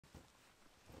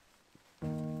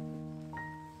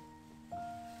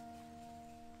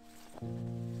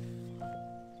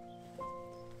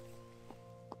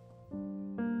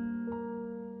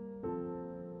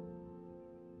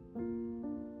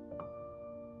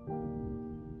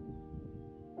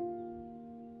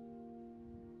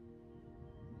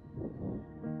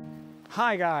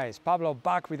Hi guys, Pablo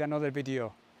back with another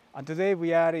video, and today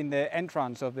we are in the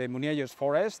entrance of the Muniellos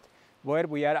forest where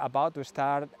we are about to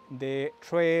start the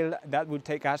trail that will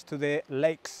take us to the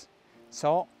lakes.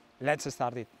 So let's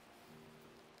start it.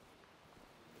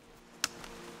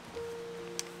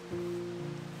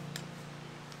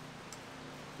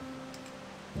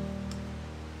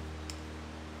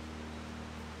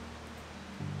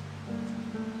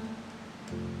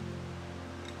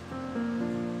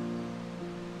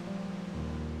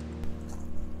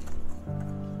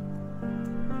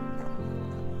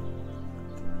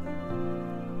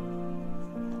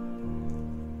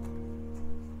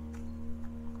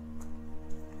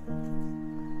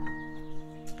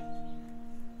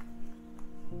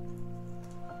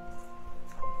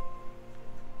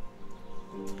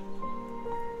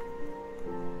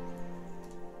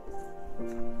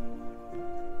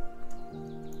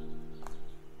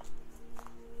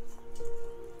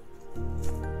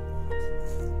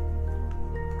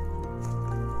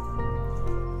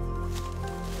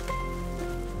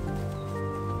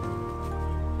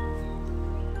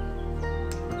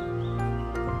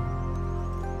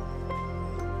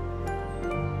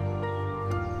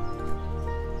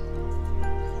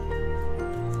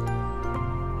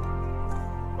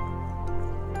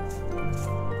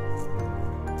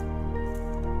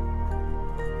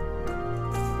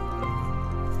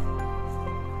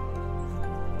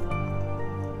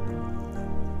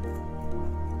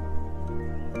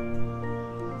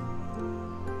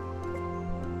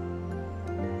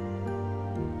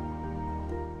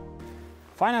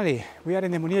 Finally, we are in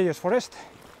the Muniellos forest,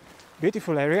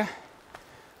 beautiful area.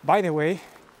 By the way,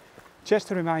 just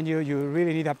to remind you, you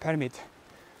really need a permit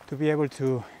to be able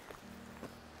to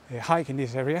hike in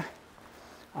this area.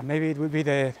 And maybe it will be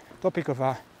the topic of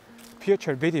a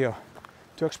future video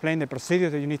to explain the procedure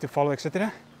that you need to follow,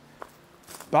 etc.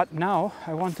 But now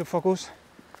I want to focus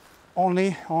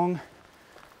only on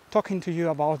talking to you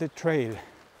about the trail.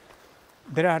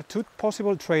 There are two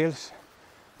possible trails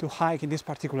to hike in this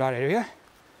particular area.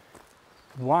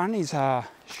 One is a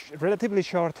relatively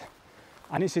short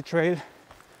and easy trail,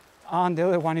 and the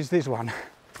other one is this one,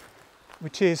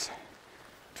 which is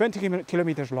 20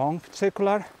 kilometers long,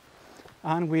 circular,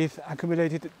 and with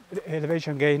accumulated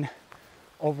elevation gain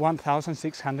of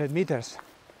 1,600 meters.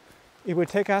 It will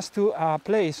take us to a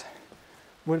place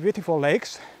with beautiful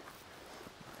lakes,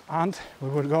 and we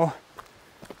will go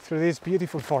through this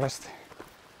beautiful forest.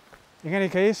 In any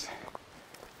case,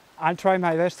 I'll try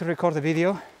my best to record the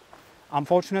video.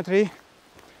 Unfortunately,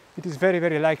 it is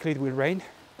very likely it will rain.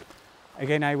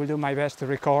 Again, I will do my best to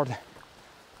record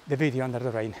the video under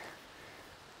the rain.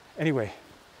 Anyway,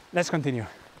 let's continue.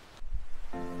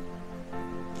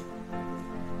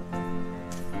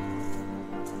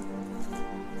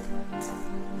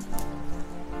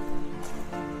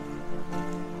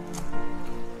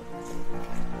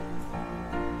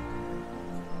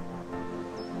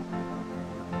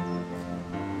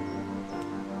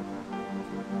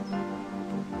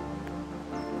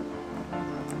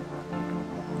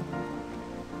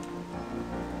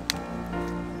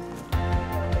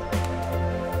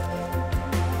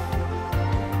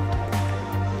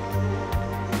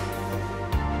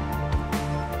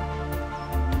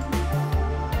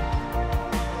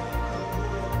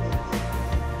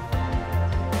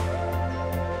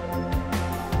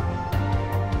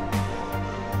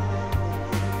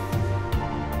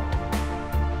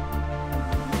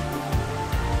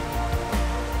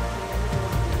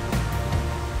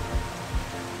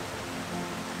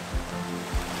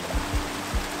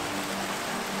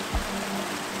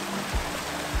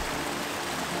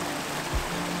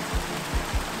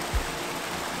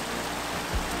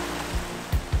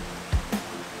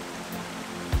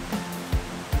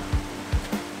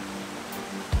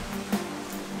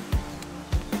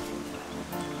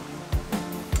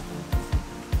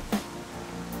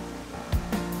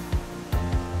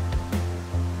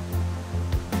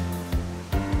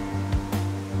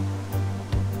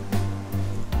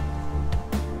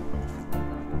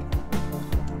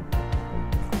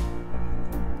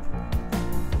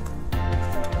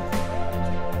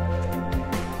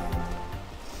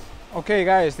 Okay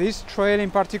guys, this trail in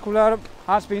particular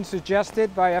has been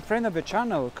suggested by a friend of the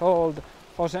channel called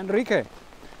Jose Enrique.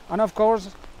 And of course,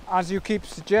 as you keep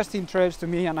suggesting trails to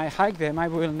me and I hike them, I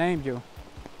will name you.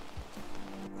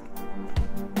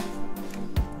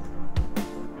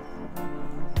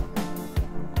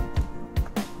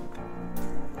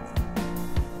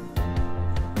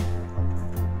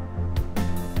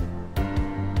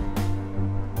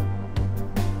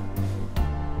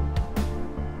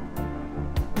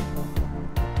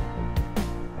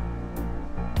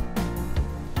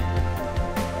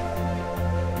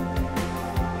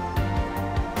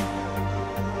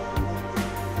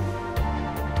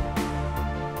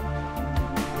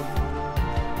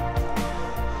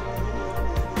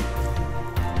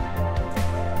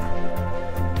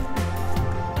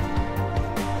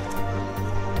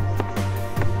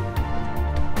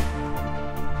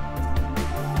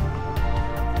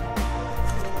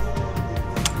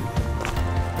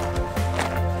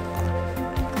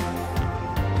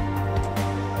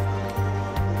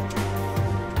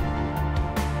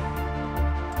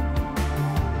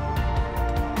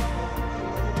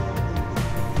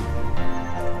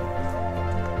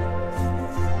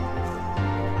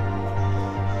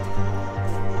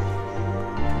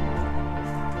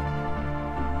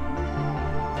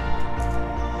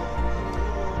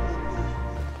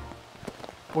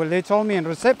 Well, they told me in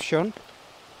reception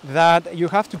that you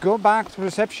have to go back to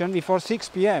reception before 6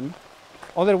 p.m.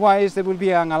 Otherwise, there will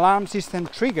be an alarm system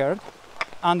triggered,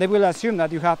 and they will assume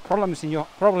that you have problems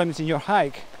in your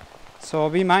hike. So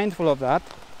be mindful of that.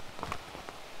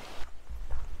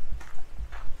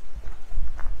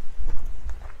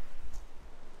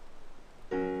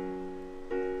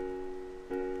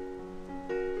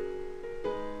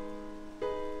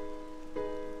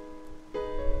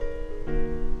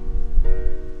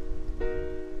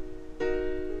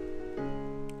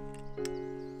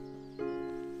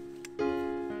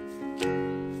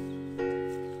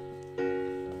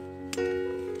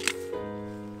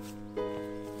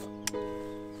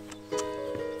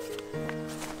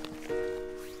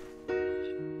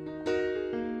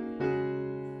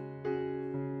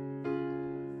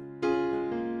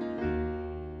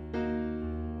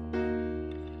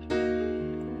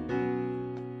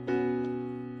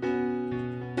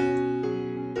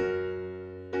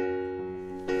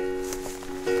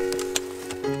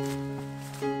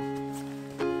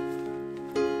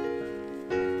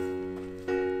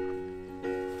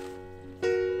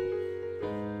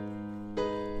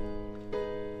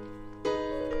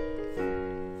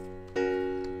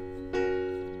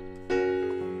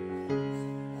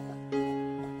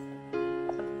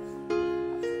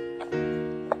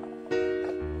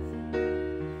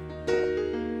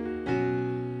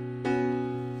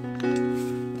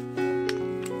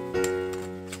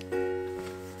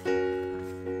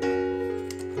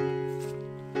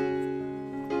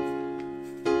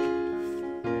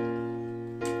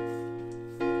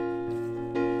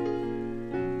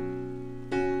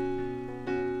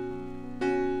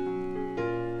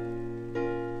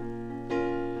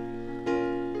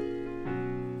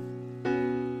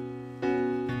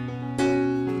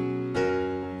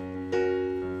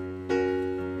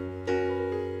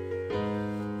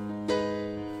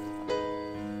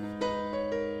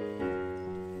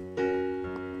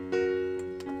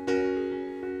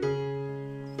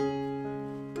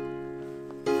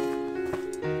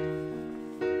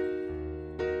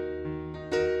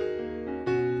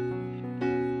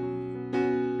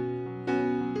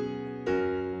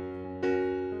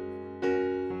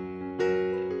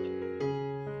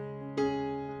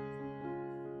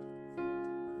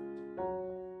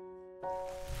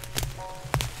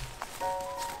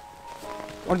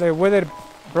 Well, the weather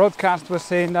broadcast was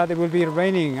saying that it will be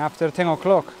raining after 10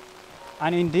 o'clock,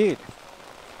 and indeed,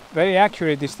 very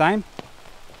accurate this time.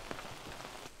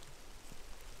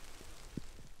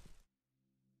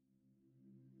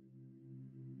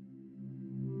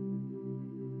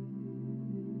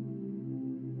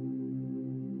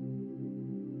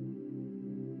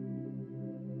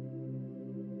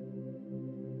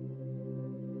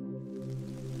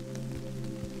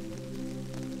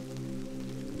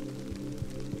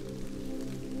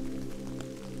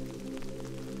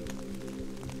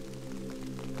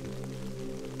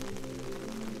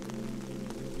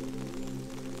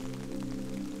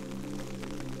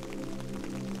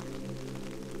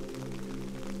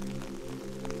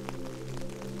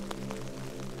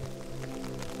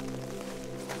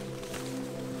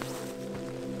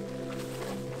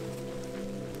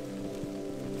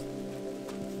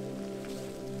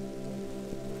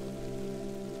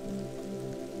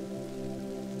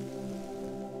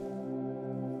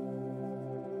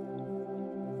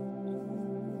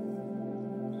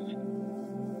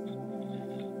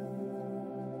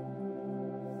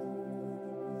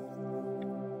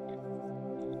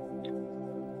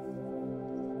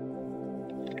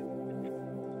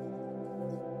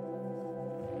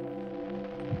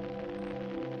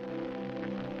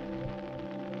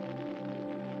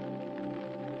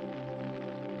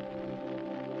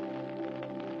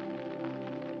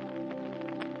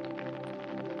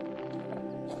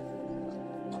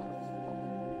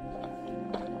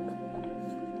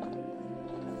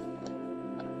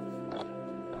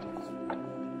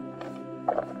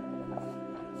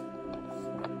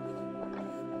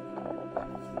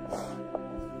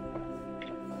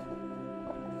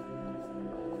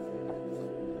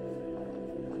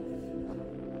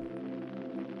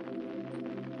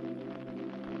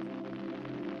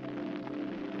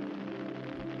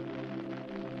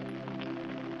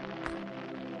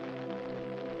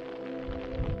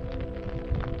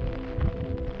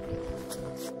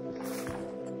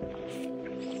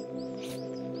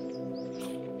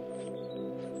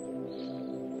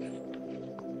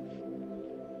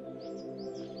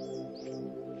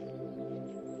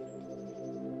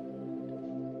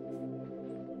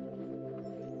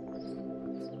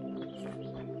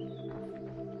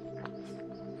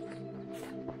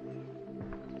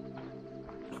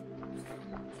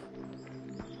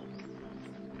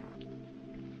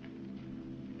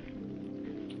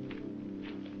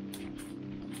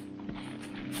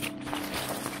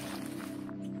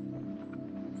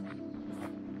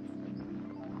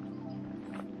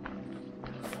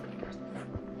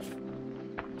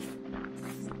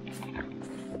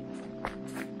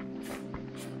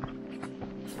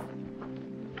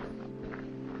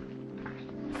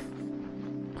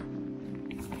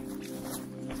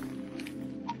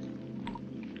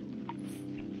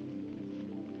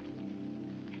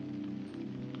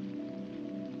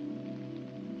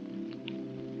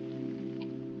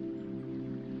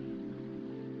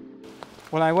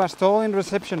 Well, I was told in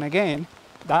reception again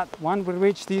that when we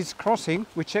reach this crossing,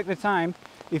 we check the time.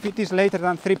 If it is later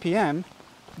than 3 p.m.,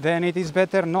 then it is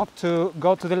better not to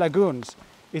go to the lagoons.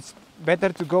 It's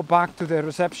better to go back to the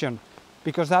reception,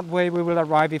 because that way we will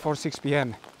arrive before 6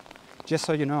 p.m. Just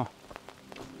so you know.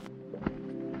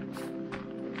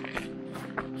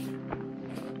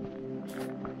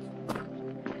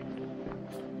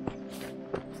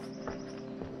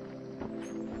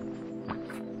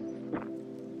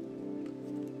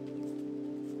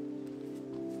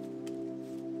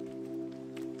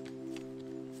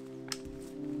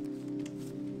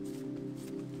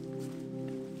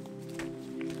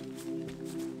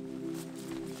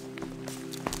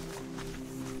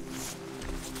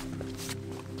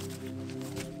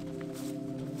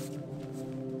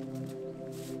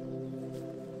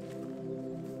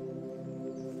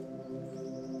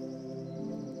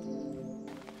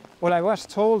 Well, I was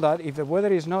told that if the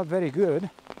weather is not very good,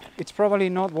 it's probably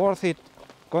not worth it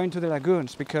going to the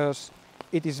lagoons, because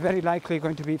it is very likely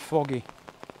going to be foggy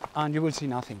and you will see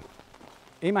nothing.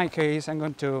 In my case, I'm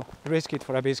going to risk it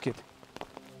for a biscuit.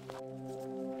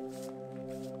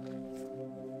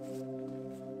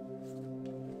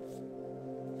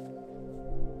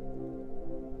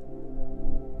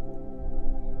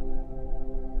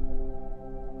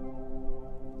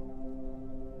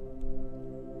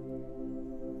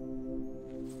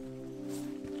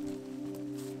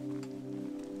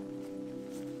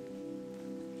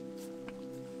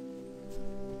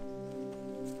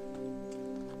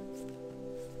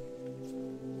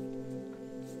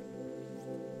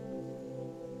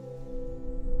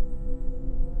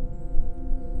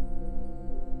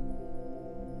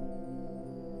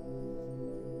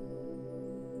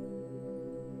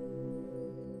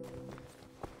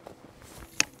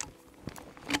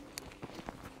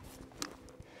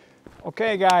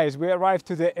 Okay guys, we arrived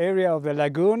to the area of the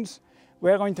lagoons.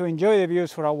 We are going to enjoy the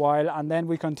views for a while and then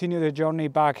we continue the journey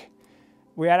back.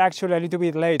 We are actually a little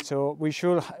bit late, so we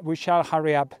shall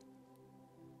hurry up.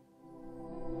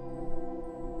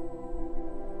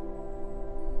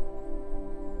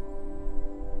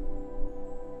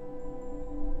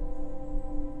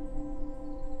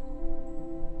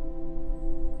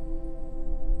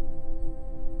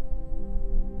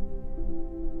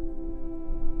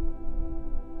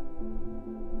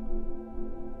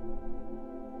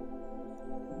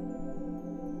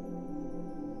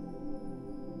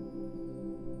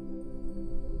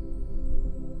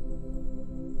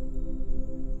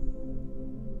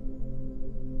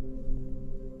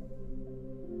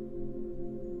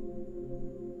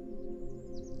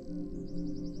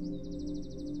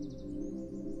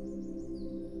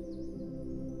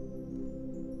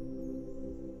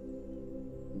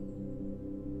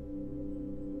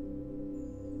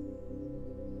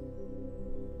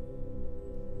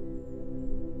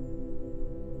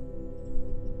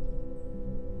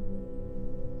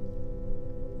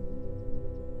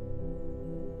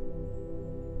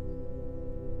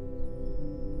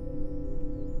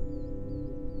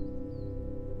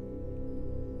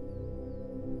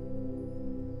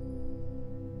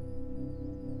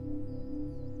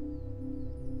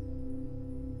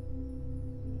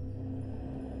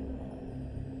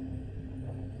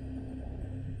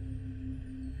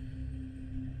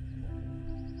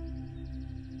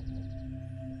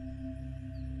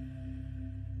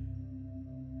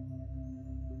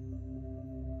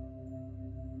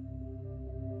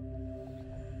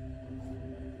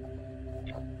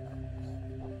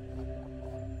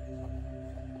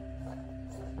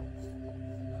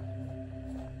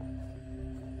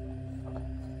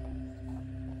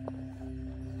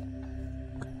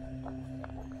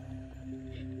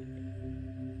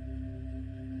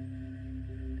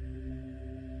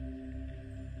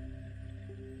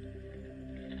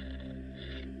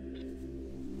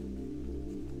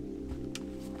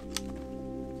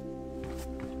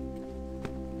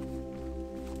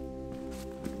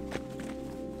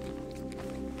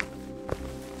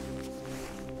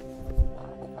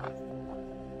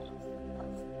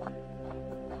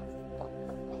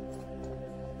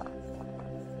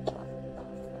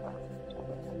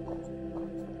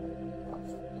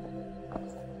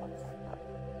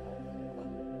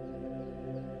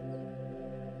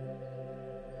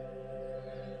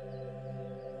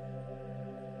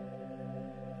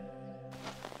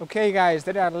 Okay guys,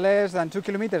 there are less than 2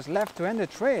 kilometers left to end the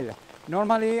trail.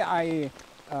 Normally I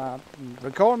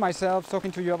record myself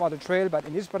talking to you about the trail, but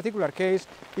in this particular case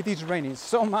it is raining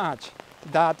so much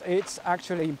that it's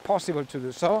actually impossible to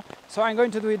do so. So I'm going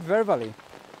to do it verbally.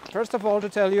 First of all, to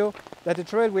tell you that the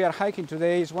trail we are hiking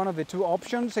today is one of the two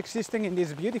options existing in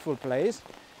this beautiful place.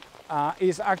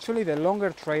 is actually the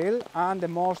longer trail and the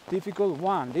most difficult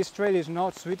one. This trail is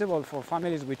not suitable for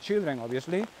families with children,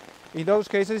 obviously. In those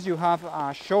cases, you have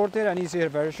a shorter and easier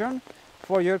version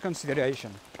for your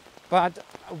consideration. But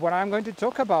what I'm going to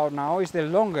talk about now is the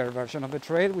longer version of the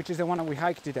trail, which is the one that we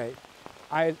hiked today.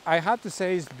 I have to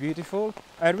say it's beautiful.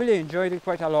 I really enjoyed it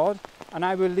quite a lot, and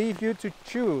I will leave you to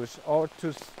choose or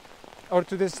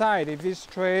to decide if this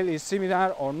trail is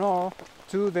similar or not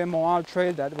to the Moal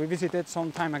trail that we visited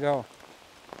some time ago.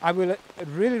 I will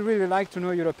really like to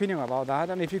know your opinion about that,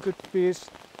 and if you could please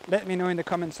let me know in the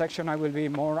comment section, I will be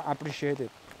more appreciated.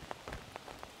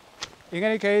 In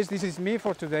any case, this is me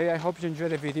for today. I hope you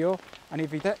enjoyed the video, and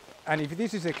if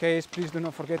this is the case, please do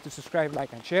not forget to subscribe,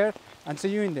 like and share, and see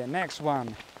you in the next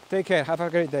one. Take care, have a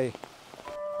great day.